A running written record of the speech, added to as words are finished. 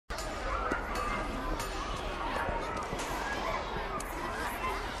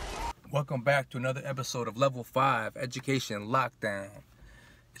Welcome back to another episode of Level 5 Education Lockdown.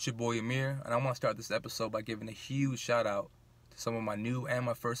 It's your boy Amir, and I want to start this episode by giving a huge shout out to some of my new and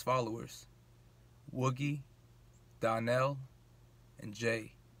my first followers, Woogie, Donnell, and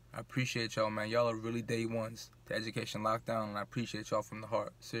Jay. I appreciate y'all, man. Y'all are really day ones to Education Lockdown, and I appreciate y'all from the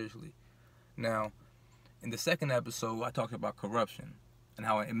heart, seriously. Now, in the second episode, I talked about corruption and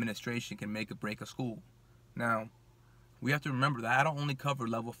how an administration can make or break a school. Now, we have to remember that I don't only cover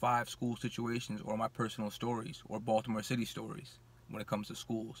level 5 school situations or my personal stories or Baltimore City stories when it comes to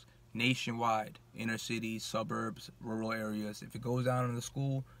schools. Nationwide, inner cities, suburbs, rural areas. If it goes down in the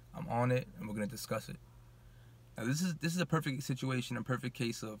school, I'm on it and we're going to discuss it. Now this is a perfect situation, a perfect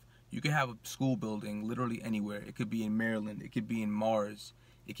case of you could have a school building literally anywhere. It could be in Maryland, it could be in Mars,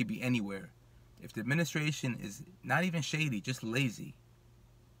 it could be anywhere. If the administration is not even shady, just lazy,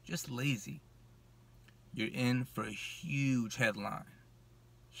 you're in for a huge headline.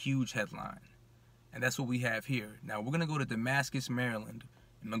 And that's what we have here. Now, we're going to go to Damascus, Maryland,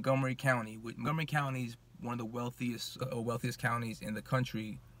 in Montgomery County. Montgomery County is one of the wealthiest counties in the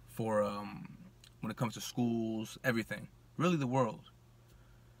country for when it comes to schools, everything. Really the world.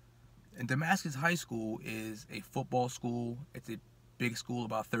 And Damascus High School is a football school. It's a big school,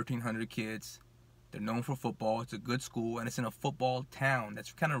 about 1,300 kids. They're known for football. It's a good school, and it's in a football town.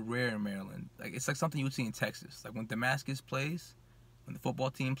 That's kind of rare in Maryland. It's like something you would see in Texas. Like when Damascus plays, when the football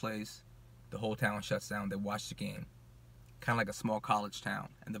team plays, the whole town shuts down. They watch the game. Kind of like a small college town.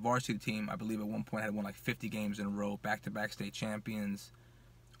 And the varsity team, I believe at one point had won like 50 games in a row, back-to-back state champions,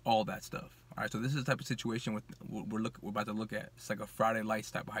 all that stuff. All right, so this is the type of situation we're about to look at. It's like a Friday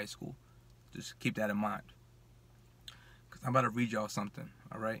Lights type of high school. Just keep that in mind. Because I'm about to read y'all something,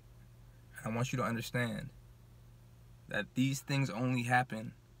 all right? I want you to understand that these things only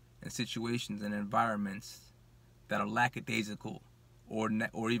happen in situations and environments that are lackadaisical or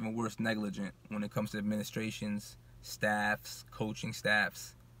even worse, negligent when it comes to administrations, staffs, coaching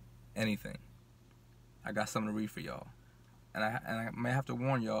staffs, anything. I got something to read for y'all. And I may have to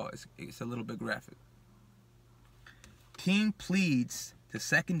warn y'all, it's a little bit graphic. Teen pleads to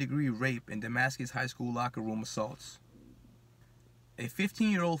second-degree rape in Damascus High School locker room assaults. A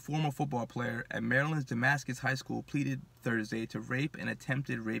 15-year-old former football player at Maryland's Damascus High School pleaded Thursday to rape and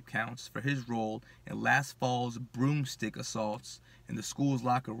attempted rape counts for his role in last fall's broomstick assaults in the school's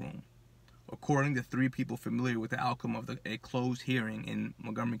locker room, according to 3 people familiar with the outcome of a closed hearing in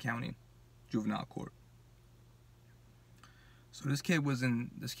Montgomery County Juvenile Court. So this kid was on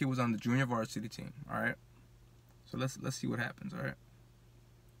the junior varsity team, all right? So let's see what happens, all right?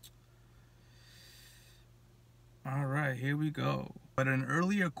 All right, here we go. But at an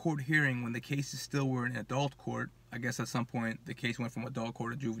earlier court hearing when the cases still were in adult court, I guess at some point the case went from adult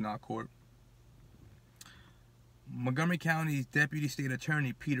court to juvenile court, Montgomery County's Deputy State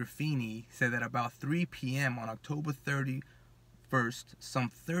Attorney Peter Feeney said that about 3 p.m. on October 31st, some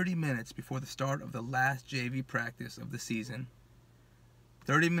 30 minutes before the start of the last JV practice of the season,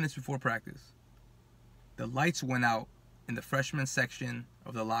 30 minutes before practice, the lights went out in the freshman section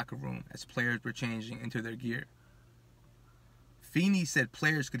of the locker room as players were changing into their gear. Feeney said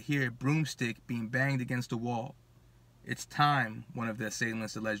players could hear a broomstick being banged against a wall. "It's time," one of the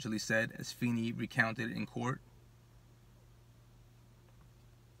assailants allegedly said, as Feeney recounted in court.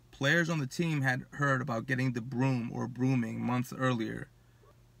 Players on the team had heard about getting the broom or brooming months earlier,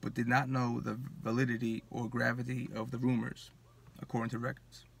 but did not know the validity or gravity of the rumors, according to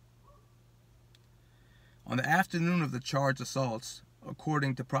records. On the afternoon of the charged assaults,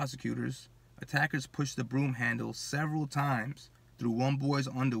 according to prosecutors, attackers pushed the broom handle several times through one boy's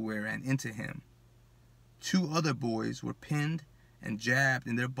underwear and into him. 2 other boys were pinned and jabbed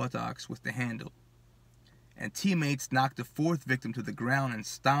in their buttocks with the handle. And teammates knocked a 4th victim to the ground and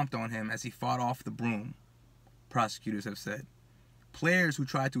stomped on him as he fought off the broom, prosecutors have said. Players who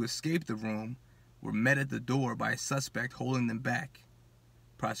tried to escape the room were met at the door by a suspect holding them back,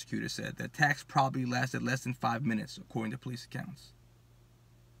 prosecutors said. The attacks probably lasted less than 5 minutes, according to police accounts.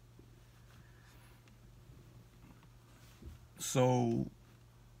 So,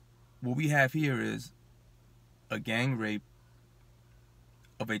 what we have here is a gang rape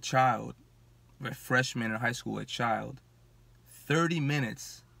of a child, of a freshman in high school, a child, 30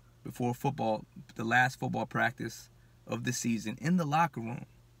 minutes before the last football practice of the season in the locker room.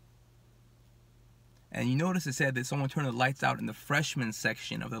 And you notice it said that someone turned the lights out in the freshman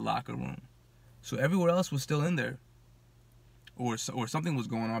section of the locker room. So everywhere else was still in there. Or something was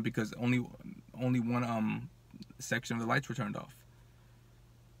going on because only one section of the lights were turned off.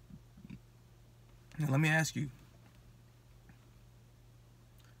 Now let me ask you,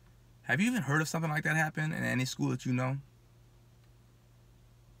 have you even heard of something like that happen in any school that you know?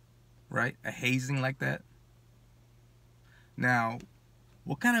 right? A hazing like that. Now,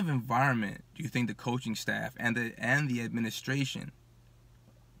 what kind of environment do you think the coaching staff and the administration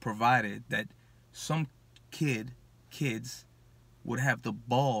provided that some kids would have the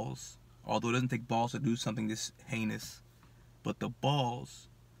balls, although it doesn't take balls to do something this heinous, but the balls,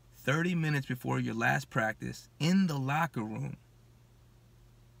 30 minutes before your last practice, in the locker room,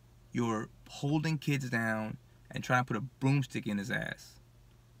 you're holding kids down and trying to put a broomstick in his ass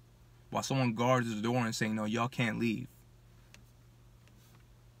while someone guards the door and saying, no, y'all can't leave.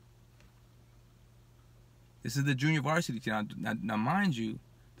 This is the junior varsity team. Now, mind you,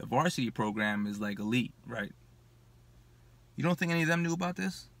 the varsity program is like elite, right? You don't think any of them knew about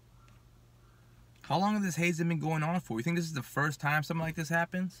this? How long has this hazing been going on for? You think this is the first time something like this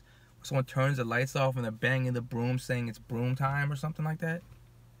happens? Where someone turns the lights off and they're banging the broom saying it's broom time or something like that?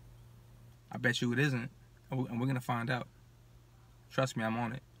 I bet you it isn't. And we're going to find out. Trust me, I'm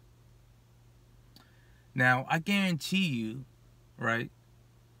on it. Now, I guarantee you, right,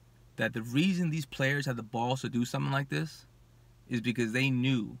 that the reason these players had the balls to do something like this is because they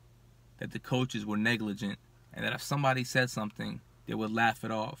knew that the coaches were negligent, and that if somebody said something, they would laugh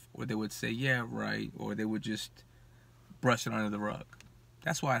it off, or they would say, yeah, right, or they would just brush it under the rug.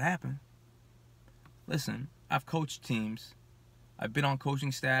 That's why it happened. Listen, I've coached teams. I've been on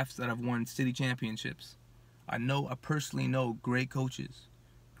coaching staffs that have won city championships. I personally know great coaches,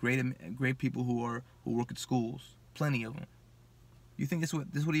 great people who work at schools, plenty of them. You think this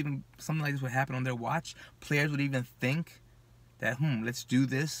would even, something like this would happen on their watch? Players would even think that, let's do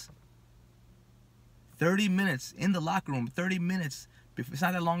this? 30 minutes in the locker room, 30 minutes, it's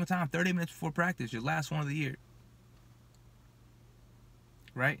not that long a time, 30 minutes before practice, your last one of the year.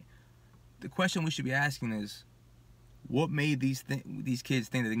 Right? The question we should be asking is, what made these kids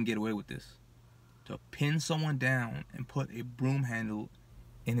think that they can get away with this? To pin someone down and put a broom handle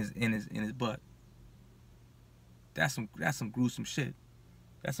in his butt. That's some gruesome shit.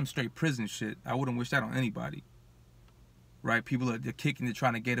 That's some straight prison shit. I wouldn't wish that on anybody. Right? They're kicking, they're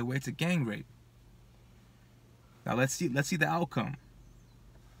trying to get away. It's a gang rape. Now let's see the outcome.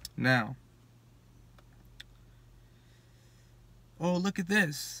 Now, oh, look at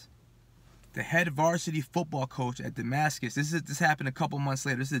this. The head varsity football coach at Damascus. This happened a couple months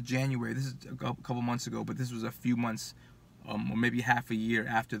later. This is January. This is a couple months ago, but this was a few months, or maybe half a year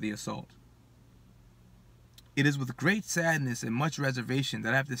after the assault. It is with great sadness and much reservation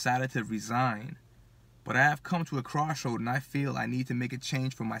that I have decided to resign. But I have come to a crossroad, and I feel I need to make a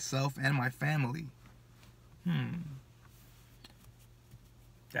change for myself and my family.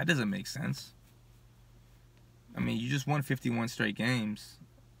 That doesn't make sense. I mean, you just won 51 straight games.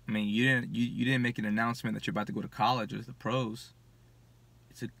 I mean, you didn't make an announcement that you're about to go to college or the pros.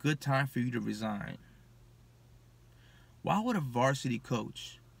 It's a good time for you to resign. Why would a varsity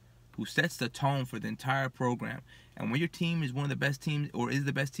coach who sets the tone for the entire program, and when your team is one of the best teams or is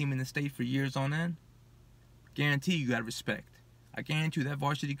the best team in the state for years on end, guarantee you got respect. I guarantee you that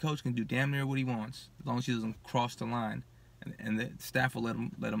varsity coach can do damn near what he wants as long as he doesn't cross the line, and the staff will let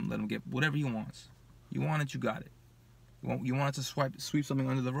him get whatever he wants. You want it, you got it. You want it to sweep something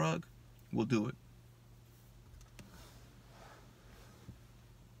under the rug? We'll do it.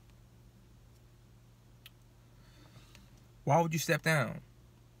 Why would you step down?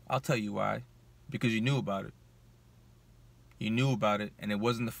 I'll tell you why. Because you knew about it. You knew about it, and it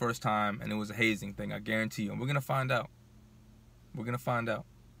wasn't the first time, and it was a hazing thing, I guarantee you. And we're going to find out. We're going to find out.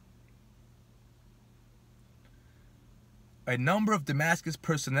 A number of Damascus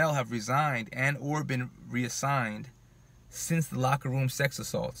personnel have resigned and or been reassigned since the locker room sex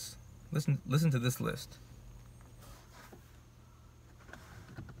assaults. Listen to this list.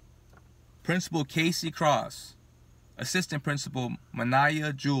 Principal Casey Cross, Assistant Principal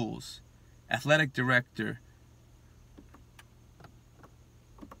Manaya Jules, Athletic Director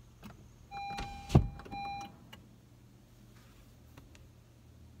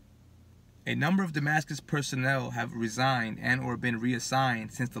A number of Damascus personnel have resigned and or been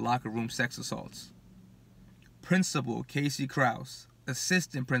reassigned since the locker room sex assaults. Principal Casey Krause,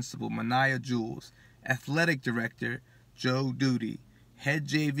 Assistant Principal Manaya Jules, Athletic Director Joe Duty, Head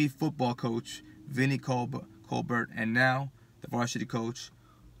JV Football Coach Vinny Colbert, and now the varsity coach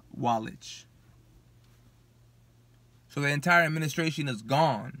Walich. So the entire administration is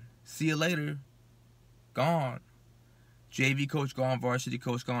gone. See you later. Gone. JV coach gone, varsity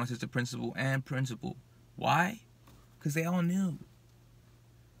coach gone, assistant principal, and principal. Why? Because they all knew.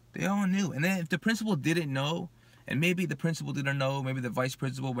 They all knew. And then if the principal didn't know, and maybe the principal didn't know, maybe the vice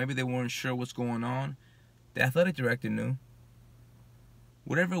principal, maybe they weren't sure what's going on, the athletic director knew.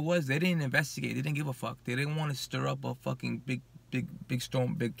 Whatever it was, they didn't investigate. They didn't give a fuck. They didn't want to stir up a fucking big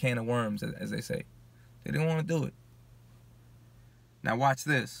big can of worms, as they say. They didn't want to do it. Now watch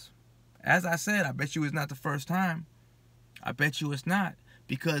this. As I said, I bet you it's not the first time. I bet you it's not.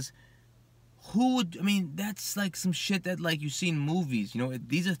 Because that's like some shit that like you see in movies. You know,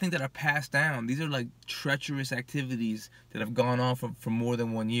 these are things that are passed down. These are like treacherous activities that have gone on for more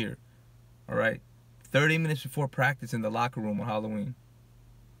than 1 year. All right? 30 minutes before practice in the locker room on Halloween.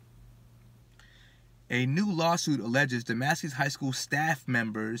 A new lawsuit alleges Damascus High School staff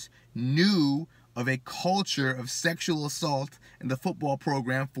members knew of a culture of sexual assault in the football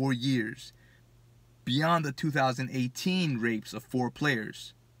program for years, beyond the 2018 rapes of 4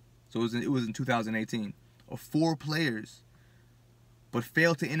 players. So it was in 2018, of 4 players, but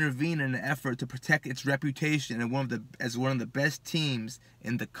failed to intervene in an effort to protect its reputation as one of the best teams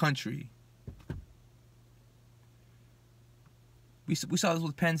in the country. We saw this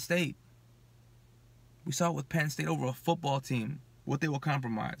with Penn State. We saw it with Penn State over a football team, what they will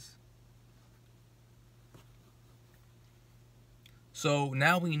compromise. So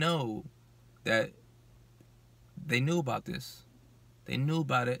now we know that they knew about this. They knew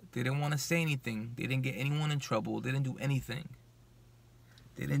about it. They didn't want to say anything. They didn't get anyone in trouble. They didn't do anything.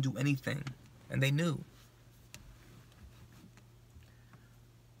 They didn't do anything. And they knew.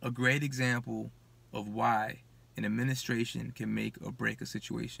 A great example of why an administration can make or break a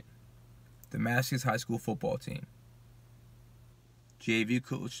situation. Damascus High School football team. JV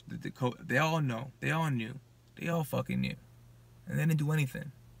coach, they all know. They all knew. They all fucking knew. And they didn't do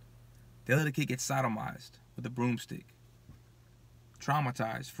anything. They let a kid get sodomized with a broomstick.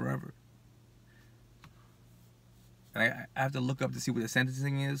 Traumatized forever. And I have to look up to see what the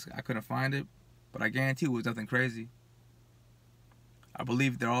sentencing is. I couldn't find it. But I guarantee it was nothing crazy. I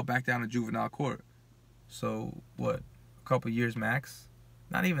believe they're all back down to juvenile court. So, what? A couple years max?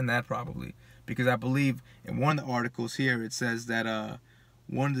 Not even that, probably. Because I believe in one of the articles here, it says that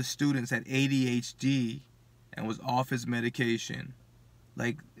one of the students had ADHD and was off his medication.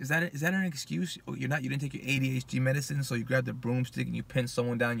 Like, is that an excuse? Oh, you didn't take your ADHD medicine, so you grabbed the broomstick and you pinned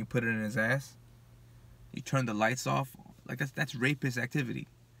someone down and you put it in his ass? You turned the lights off? Like, that's rapist activity.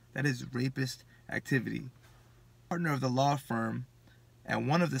 That is rapist activity. Partner of the law firm and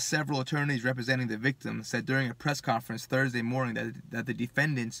one of the several attorneys representing the victim said during a press conference Thursday morning that the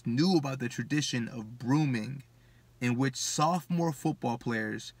defendants knew about the tradition of brooming, in which sophomore football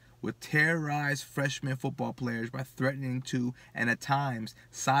players would terrorize freshman football players by threatening to, and at times,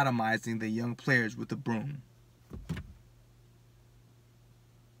 sodomizing the young players with a broom.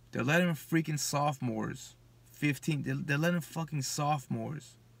 They're letting freaking sophomores, they're letting fucking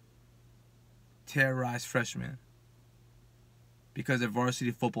sophomores terrorize freshmen because their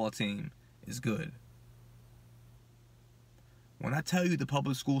varsity football team is good. When I tell you the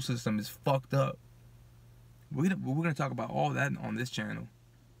public school system is fucked up, we're gonna talk about all that on this channel.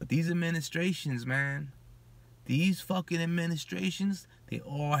 But these administrations, man, these fucking administrations, they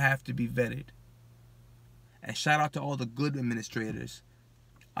all have to be vetted. And shout out to all the good administrators.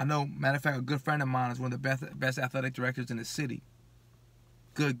 I know, matter of fact, a good friend of mine is one of the best athletic directors in the city.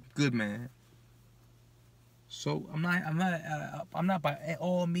 Good man. So I'm not by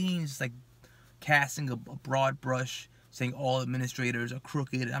all means like casting a broad brush, saying all administrators are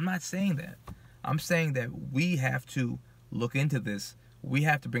crooked. I'm not saying that. I'm saying that we have to look into this. We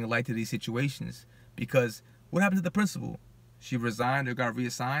have to bring light to these situations, because what happened to the principal? She resigned or got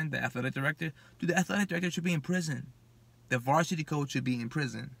reassigned. The athletic director? Dude, the athletic director should be in prison. The varsity coach should be in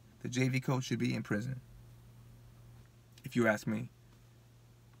prison. The JV coach should be in prison. If you ask me.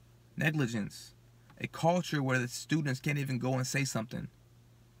 Negligence. A culture where the students can't even go and say something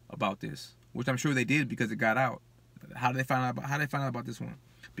about this, which I'm sure they did because it got out. How did they find out about this one?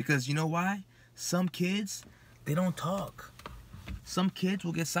 Because you know why? Some kids, they don't talk. Some kids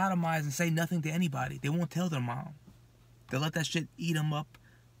will get sodomized and say nothing to anybody. They won't tell their mom. They'll let that shit eat them up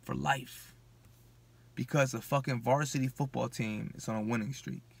for life. Because the fucking varsity football team is on a winning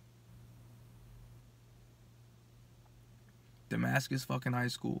streak. Damascus fucking High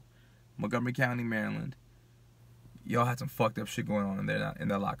School, Montgomery County, Maryland. Y'all had some fucked up shit going on in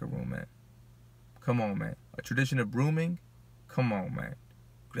their locker room, man. Come on, man. A tradition of brooming? Come on, man.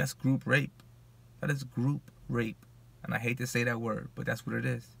 That's group rape. That is group rape. And I hate to say that word, but that's what it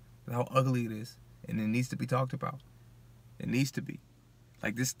is. That's how ugly it is. And it needs to be talked about. It needs to be.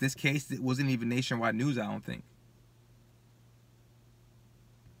 Like this case, it wasn't even nationwide news, I don't think.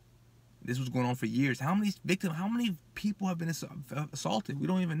 This was going on for years. How many people have been assaulted? We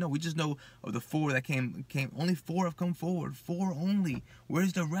don't even know. We just know of the 4 that came. Only 4 have come forward. 4 only.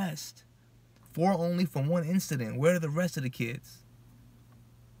 Where's the rest? 4 only from one incident. Where are the rest of the kids?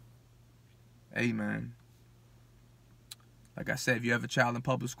 Hey, man. Like I said, if you have a child in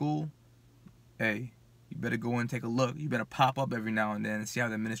public school, hey, you better go in and take a look. You better pop up every now and then and see how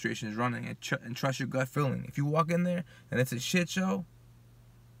the administration is running, and trust your gut feeling. If you walk in there and it's a shit show,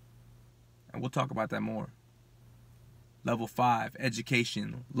 and we'll talk about that more. Level 5,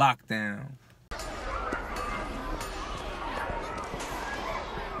 education, lockdown.